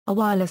A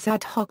wireless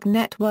ad hoc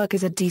network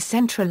is a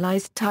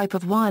decentralized type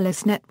of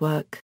wireless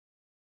network.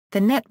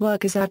 The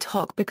network is ad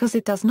hoc because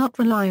it does not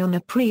rely on a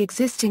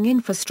pre-existing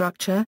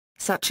infrastructure,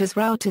 such as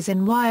routers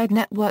in wired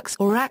networks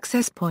or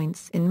access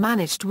points in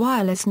managed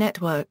wireless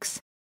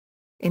networks.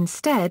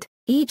 Instead,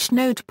 each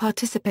node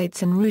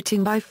participates in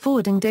routing by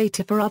forwarding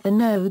data for other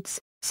nodes,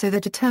 so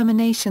the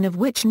determination of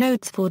which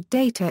nodes forward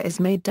data is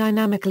made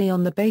dynamically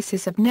on the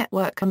basis of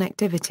network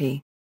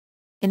connectivity.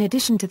 In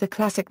addition to the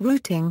classic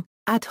routing,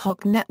 ad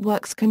hoc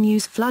networks can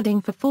use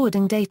flooding for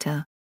forwarding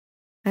data.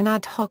 An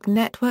ad hoc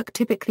network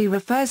typically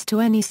refers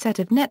to any set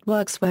of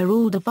networks where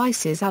all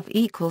devices have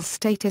equal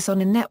status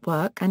on a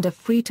network and are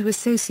free to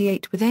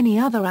associate with any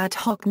other ad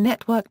hoc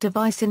network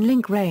device in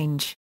link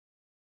range.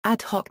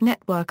 Ad hoc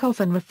network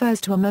often refers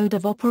to a mode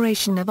of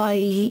operation of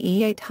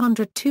IEEE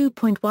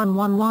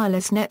 802.11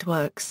 wireless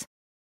networks.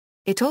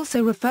 It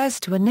also refers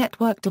to a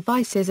network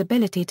device's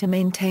ability to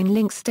maintain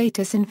link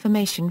status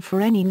information for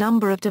any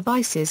number of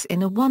devices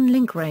in a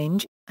one-link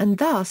range, and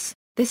thus,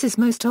 this is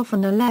most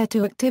often a Layer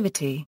 2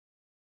 activity.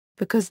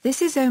 Because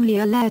this is only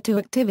a Layer 2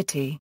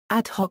 activity,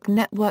 ad hoc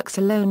networks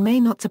alone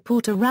may not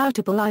support a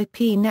routable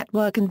IP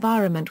network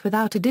environment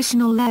without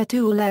additional Layer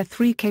 2 or Layer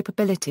 3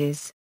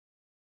 capabilities.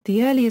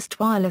 The earliest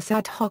wireless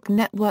ad hoc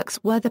networks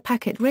were the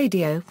packet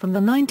radio from the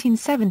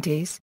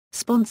 1970s,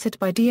 sponsored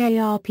by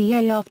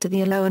DARPA after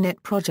the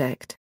WANET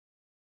project.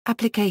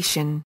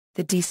 Application: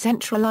 the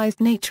decentralized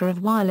nature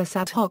of wireless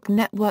ad hoc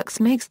networks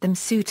makes them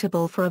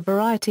suitable for a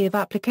variety of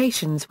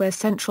applications where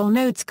central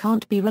nodes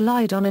can't be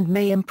relied on and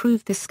may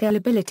improve the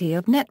scalability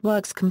of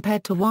networks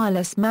compared to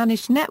wireless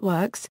managed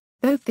networks,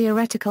 though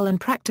theoretical and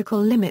practical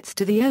limits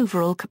to the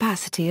overall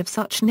capacity of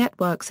such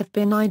networks have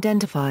been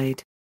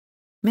identified.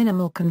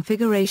 Minimal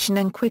configuration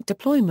and quick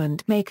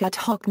deployment make ad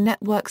hoc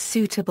networks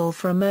suitable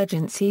for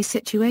emergency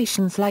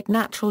situations like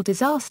natural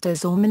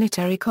disasters or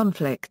military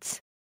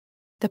conflicts.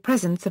 The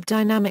presence of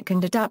dynamic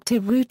and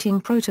adaptive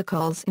routing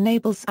protocols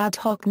enables ad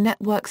hoc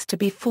networks to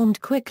be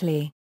formed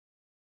quickly.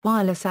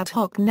 Wireless ad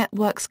hoc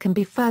networks can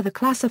be further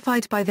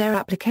classified by their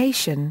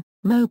application: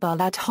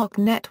 mobile ad hoc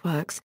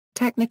networks,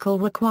 technical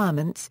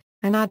requirements.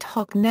 An ad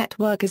hoc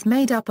network is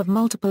made up of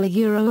multiple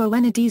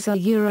entities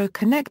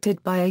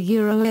connected by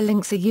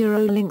links.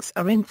 Links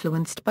are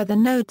influenced by the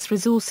node's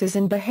resources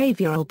and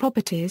behavioral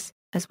properties,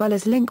 as well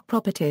as link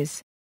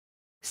properties.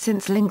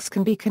 Since links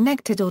can be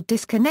connected or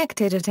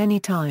disconnected at any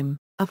time,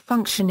 a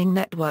functioning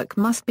network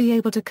must be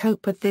able to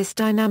cope with this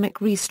dynamic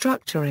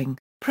restructuring,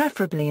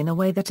 preferably in a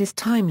way that is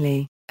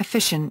timely,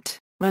 efficient,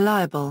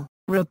 reliable,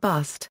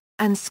 robust,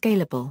 and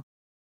scalable.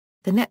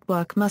 The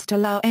network must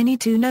allow any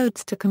two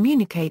nodes to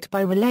communicate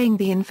by relaying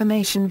the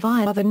information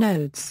via other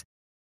nodes.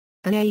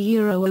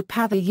 A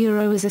path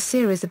is a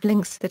series of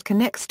links that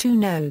connects two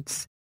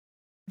nodes.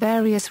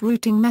 Various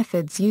routing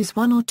methods use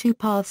one or two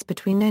paths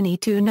between any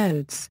two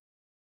nodes.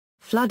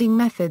 Flooding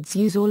methods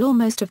use all or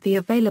most of the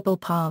available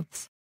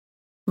paths.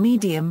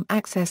 Medium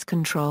access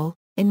control: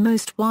 in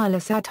most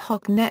wireless ad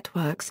hoc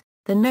networks,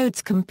 the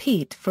nodes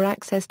compete for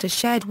access to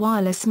shared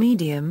wireless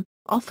medium,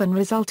 often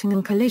resulting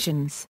in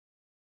collisions.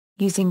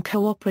 Using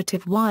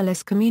cooperative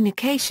wireless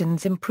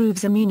communications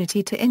improves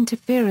immunity to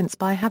interference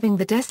by having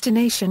the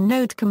destination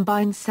node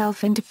combine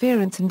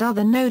self-interference and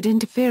other node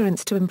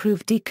interference to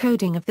improve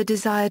decoding of the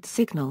desired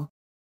signal.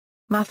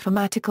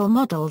 Mathematical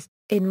models: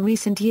 in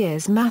recent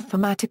years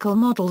mathematical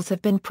models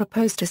have been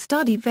proposed to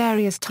study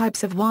various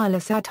types of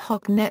wireless ad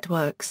hoc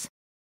networks.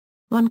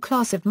 One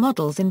class of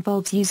models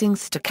involves using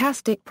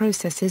stochastic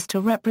processes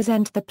to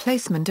represent the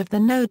placement of the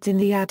nodes in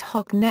the ad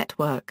hoc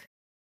network.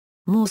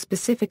 More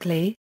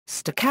specifically,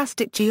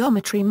 stochastic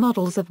geometry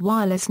models of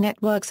wireless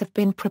networks have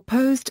been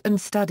proposed and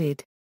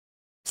studied.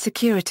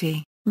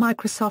 Security: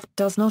 Microsoft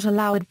does not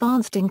allow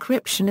advanced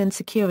encryption and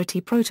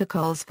security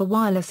protocols for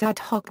wireless ad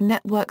hoc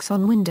networks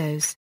on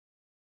Windows.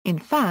 In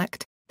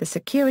fact, the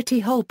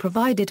security hole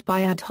provided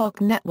by ad hoc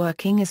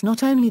networking is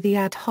not only the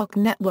ad hoc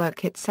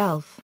network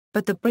itself,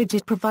 but the bridge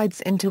it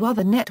provides into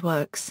other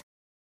networks.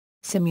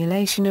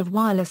 Simulation of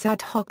wireless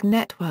ad hoc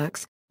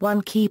networks: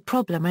 one key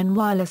problem in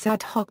wireless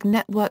ad hoc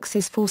networks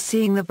is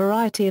foreseeing the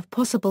variety of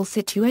possible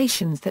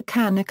situations that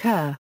can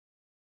occur.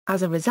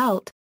 As a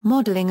result,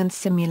 modeling and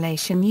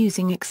simulation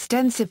using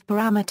extensive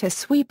parameter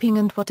sweeping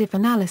and what-if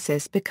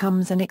analysis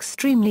becomes an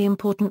extremely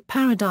important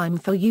paradigm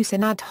for use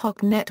in ad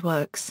hoc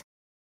networks.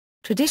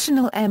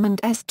 Traditional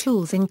M&S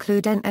tools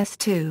include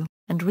NS2,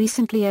 and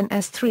recently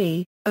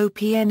NS3,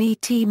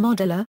 OPNET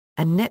Modeler,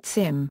 and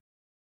NetSim.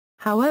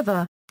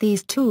 However,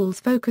 these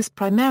tools focus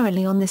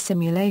primarily on the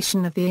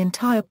simulation of the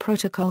entire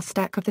protocol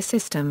stack of the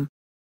system.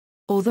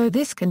 Although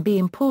this can be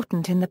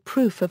important in the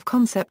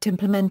proof-of-concept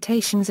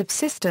implementations of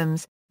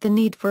systems, the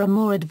need for a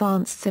more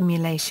advanced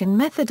simulation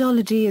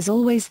methodology is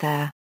always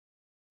there.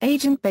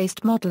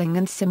 Agent-based modeling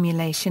and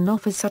simulation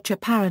offers such a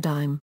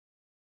paradigm.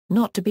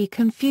 Not to be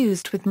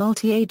confused with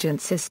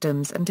multi-agent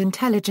systems and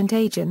intelligent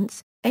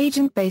agents,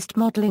 agent-based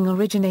modeling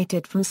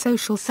originated from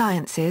social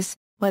sciences,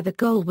 where the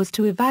goal was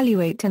to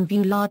evaluate and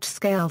view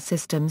large-scale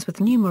systems with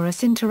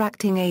numerous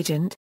interacting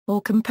agent,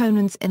 or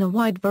components in a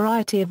wide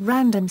variety of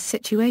random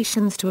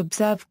situations to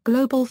observe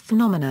global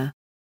phenomena.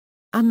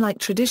 Unlike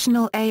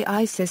traditional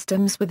AI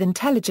systems with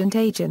intelligent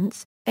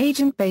agents,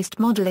 agent-based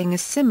modeling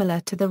is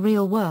similar to the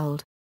real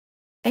world.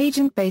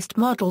 Agent-based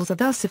models are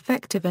thus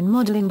effective in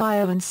modeling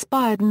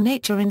bio-inspired and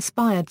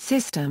nature-inspired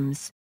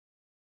systems.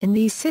 In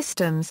these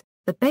systems,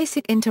 the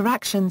basic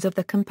interactions of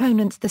the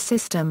components the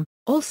system,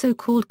 also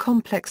called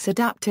complex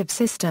adaptive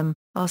system,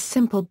 are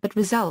simple but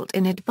result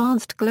in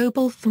advanced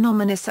global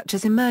phenomena such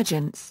as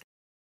emergence.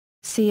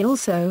 See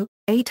also,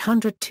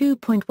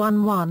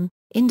 802.11,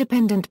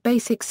 Independent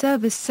Basic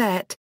Service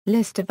Set,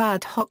 List of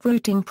ad hoc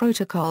routing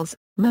protocols,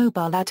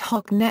 Mobile Ad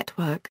Hoc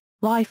Network,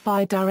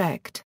 Wi-Fi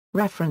Direct,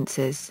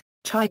 References,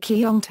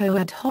 Chai-Kyongto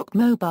Ad Hoc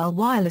Mobile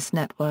Wireless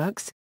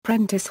Networks,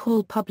 Prentice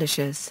Hall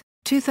Publishers,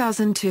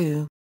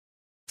 2002.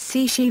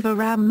 C. Shiva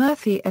Ram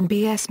Murthy and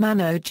B. S.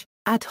 Manoj,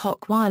 Ad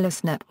Hoc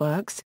Wireless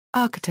Networks,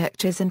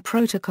 Architectures and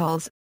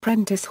Protocols,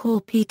 Prentice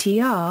Hall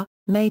PTR,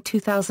 May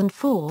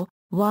 2004,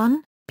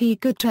 1, P.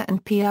 Gupta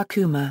and P. R.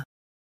 Kumar.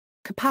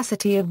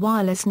 Capacity of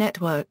Wireless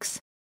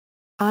Networks.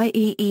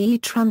 IEEE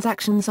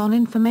Transactions on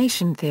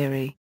Information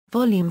Theory,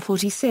 Volume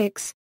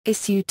 46,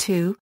 Issue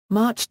 2,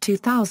 March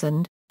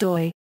 2000,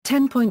 doi,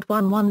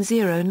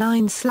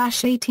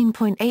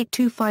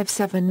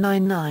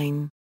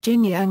 10.1109/18.825799,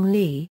 Jinyang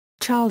Lee,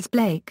 Charles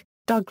Blake,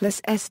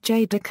 Douglas S.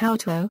 J.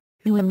 DeCauto,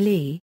 Huam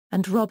Lee,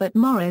 and Robert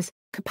Morris,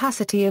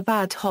 Capacity of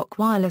Ad Hoc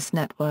Wireless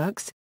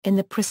Networks, in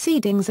the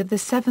Proceedings of the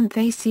 7th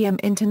ACM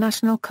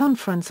International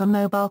Conference on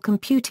Mobile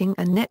Computing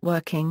and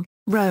Networking,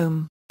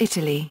 Rome,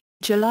 Italy,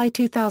 July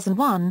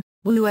 2001,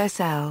 Wu S.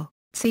 L.,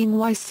 Tsing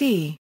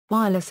Y.C.,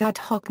 Wireless Ad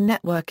Hoc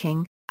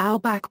Networking,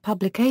 Auerbach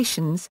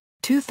Publications,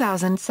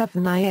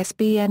 2007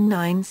 ISBN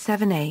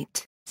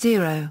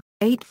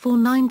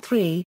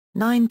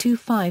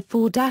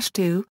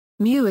 978-0-8493-9254-2,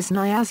 Muaz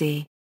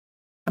Niazi.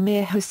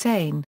 Amir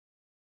Hussain.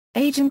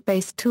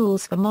 Agent-based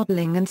tools for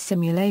modeling and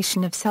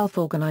simulation of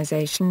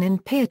self-organization in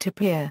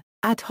peer-to-peer,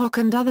 ad hoc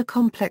and other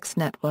complex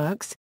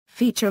networks,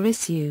 feature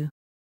issue.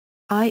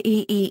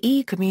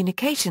 IEEE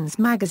Communications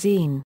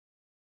Magazine.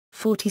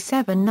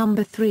 47 No.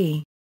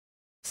 3.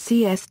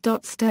 cs.sted.ac.uk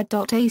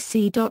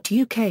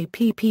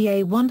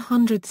PPA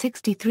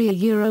 163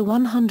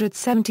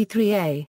 €173A.